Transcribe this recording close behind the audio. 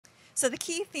So the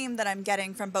key theme that I'm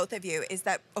getting from both of you is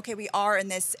that, okay, we are in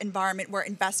this environment where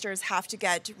investors have to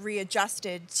get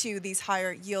readjusted to these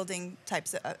higher yielding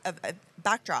types of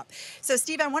backdrop. So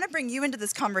Steve, I want to bring you into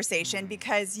this conversation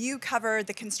because you cover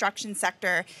the construction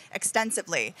sector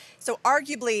extensively. So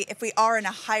arguably, if we are in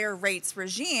a higher rates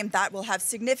regime, that will have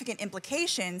significant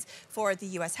implications for the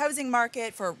U.S. housing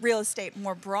market, for real estate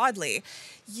more broadly.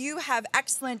 You have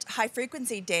excellent high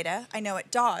frequency data, I know, at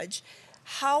Dodge.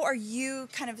 How are you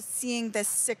kind of seeing this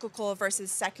cyclical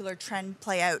versus secular trend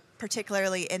play out,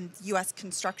 particularly in U.S.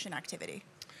 construction activity?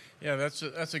 Yeah,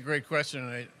 that's a great question,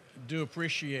 and I do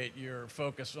appreciate your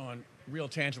focus on real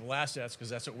tangible assets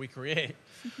because that's what we create.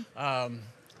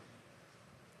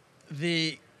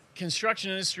 The construction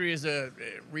industry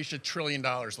reached $1 trillion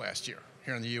last year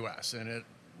here in the U.S., and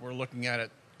we're looking at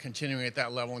it continuing at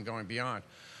that level and going beyond.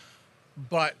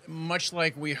 But much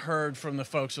like we heard from the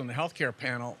folks on the healthcare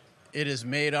panel, it is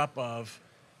made up of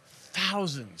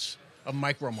thousands of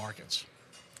micro markets,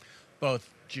 both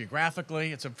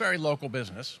geographically, it's a very local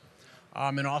business,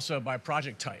 and also by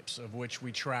project types, of which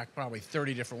we track probably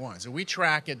 30 different ones. And we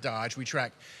track at Dodge, we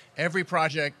track every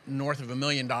project north of $1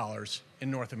 million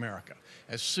in North America.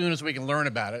 As soon as we can learn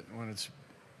about it, when it's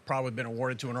probably been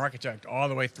awarded to an architect, all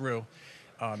the way through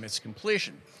its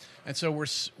completion. And so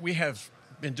we have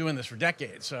been doing this for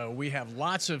decades, so we have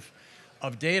lots of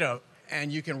data, and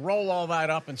you can roll all that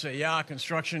up and say, yeah,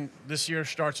 construction this year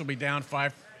starts will be down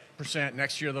 5%,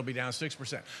 next year they'll be down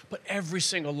 6%. But every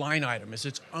single line item is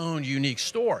its own unique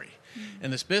story in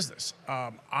this business.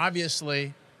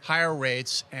 Obviously, higher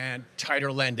rates and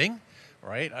tighter lending,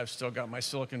 right? I've still got my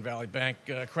Silicon Valley Bank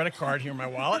credit card here in my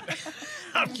wallet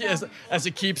as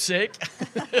a keepsake,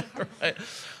 right?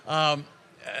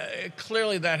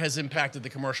 Clearly that has impacted the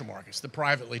commercial markets, the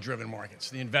privately driven markets,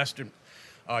 the investor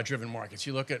driven markets.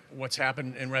 You look at what's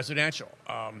happened in residential.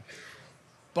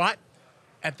 But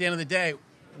at the end of the day,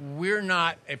 we're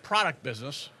not a product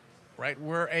business, right?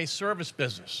 We're a service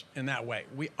business in that way.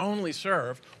 We only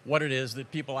serve what it is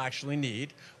that people actually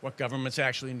need, what governments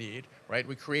actually need, right?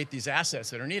 We create these assets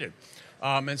that are needed.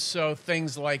 And so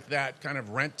things like that kind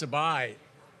of rent to buy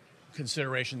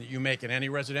consideration that you make in any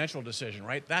residential decision,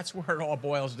 right? That's where it all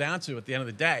boils down to at the end of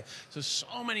the day.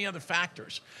 So many other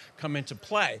factors come into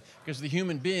play because the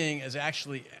human being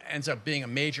ends up being a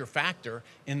major factor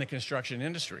in the construction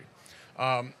industry.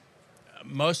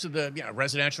 Most of the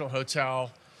residential,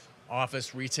 hotel,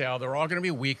 office, retail, they're all going to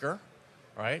be weaker,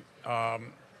 right?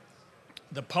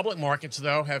 The public markets,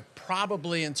 though, have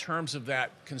probably, in terms of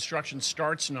that construction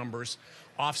starts numbers,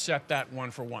 offset that one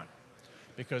for one,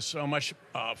 because so much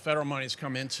federal money has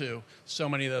come into so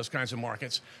many of those kinds of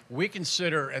markets. We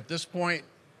consider, at this point,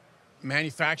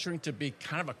 manufacturing to be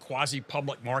kind of a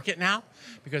quasi-public market now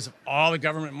because of all the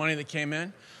government money that came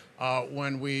in.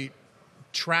 When we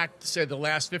tracked, say, the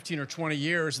last 15 or 20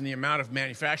 years and the amount of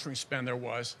manufacturing spend there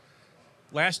was,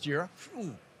 last year,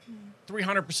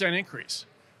 300% increase,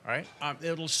 right?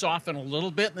 It'll soften a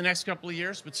little bit in the next couple of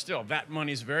years, but still, that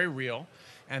money is very real.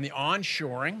 And the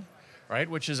onshoring, right,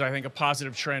 which is, I think, a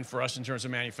positive trend for us in terms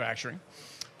of manufacturing.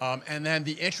 And then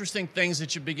the interesting things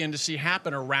that you begin to see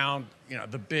happen around,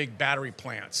 the big battery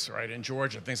plants, right, in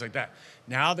Georgia, things like that.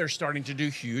 Now they're starting to do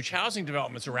huge housing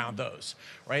developments around those,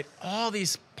 right? All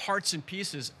these parts and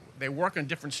pieces, they work on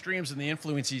different streams and they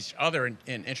influence each other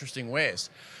in interesting ways.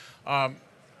 I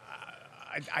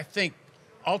think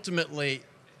ultimately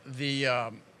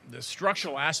the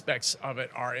structural aspects of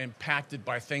it are impacted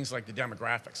by things like the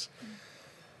demographics.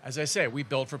 As I say, we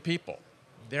build for people.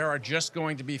 There are just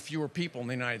going to be fewer people in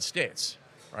the United States,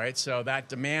 right? So that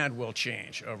demand will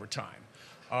change over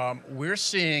time. We're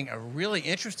seeing a really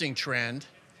interesting trend.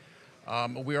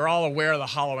 We are all aware of the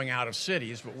hollowing out of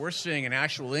cities, but we're seeing an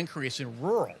actual increase in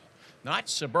rural, not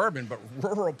suburban, but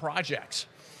rural projects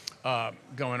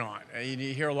going on.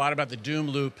 You hear a lot about the doom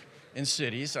loop in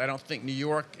cities. I don't think New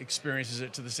York experiences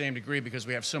it to the same degree because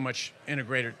we have so much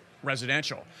integrated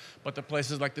residential. But the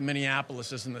places like the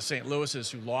Minneapolises and the St.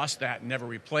 Louises who lost that and never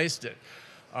replaced it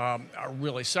are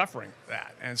really suffering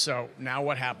that. And so now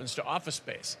what happens to office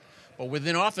space? But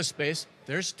within office space,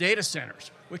 there's data centers,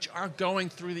 which are going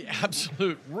through the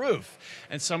absolute roof.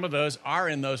 And some of those are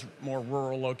in those more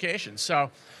rural locations. So,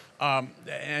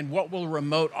 and what will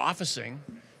remote officing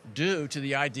do to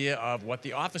the idea of what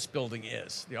the office building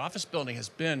is? The office building has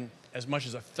been as much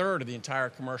as a third of the entire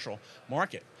commercial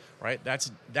market, right?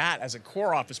 That as a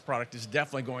core office product is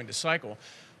definitely going to cycle.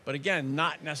 But again,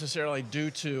 not necessarily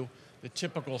due to the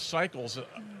typical cycles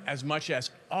as much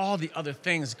as all the other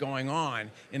things going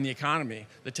on in the economy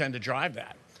that tend to drive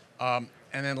that. And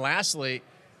then lastly,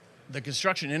 the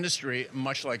construction industry,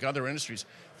 much like other industries,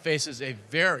 faces a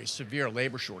very severe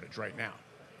labor shortage right now.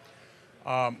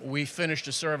 We finished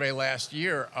a survey last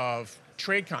year of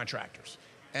trade contractors.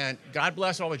 And God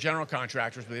bless all the general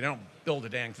contractors, but they don't build a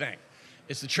dang thing.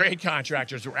 It's the trade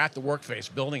contractors who are at the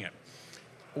workface building it.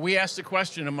 We asked the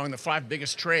question among the 5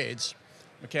 biggest trades,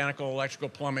 mechanical, electrical,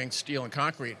 plumbing, steel, and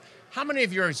concrete, how many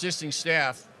of your existing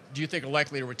staff do you think are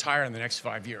likely to retire in the next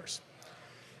 5 years?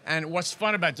 And what's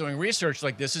fun about doing research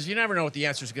like this is you never know what the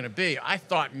answer is going to be. I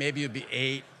thought maybe it would be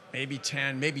 8, maybe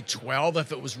 10, maybe 12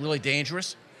 if it was really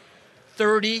dangerous.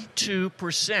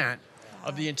 32%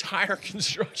 of the entire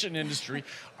construction industry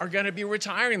are going to be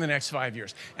retiring in the next 5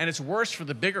 years. And it's worse for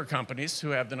the bigger companies who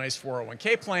have the nice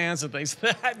 401k plans and things of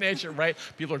that nature, right?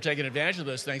 People are taking advantage of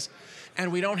those things.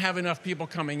 And we don't have enough people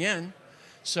coming in.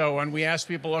 So when we ask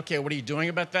people, okay, what are you doing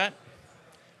about that?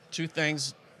 2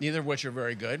 things, neither of which are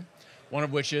very good. One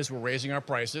of which is we're raising our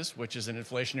prices, which is an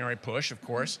inflationary push, of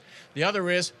course. The other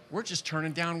is we're just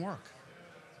turning down work,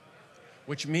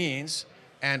 which means,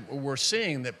 and we're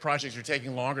seeing that projects are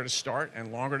taking longer to start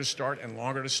and longer to start and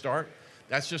longer to start.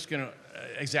 That's just going to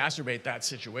exacerbate that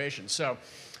situation. So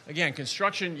again,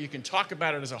 construction, you can talk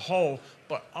about it as a whole,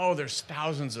 but there's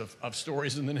thousands of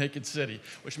stories in the naked city,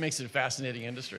 which makes it a fascinating industry.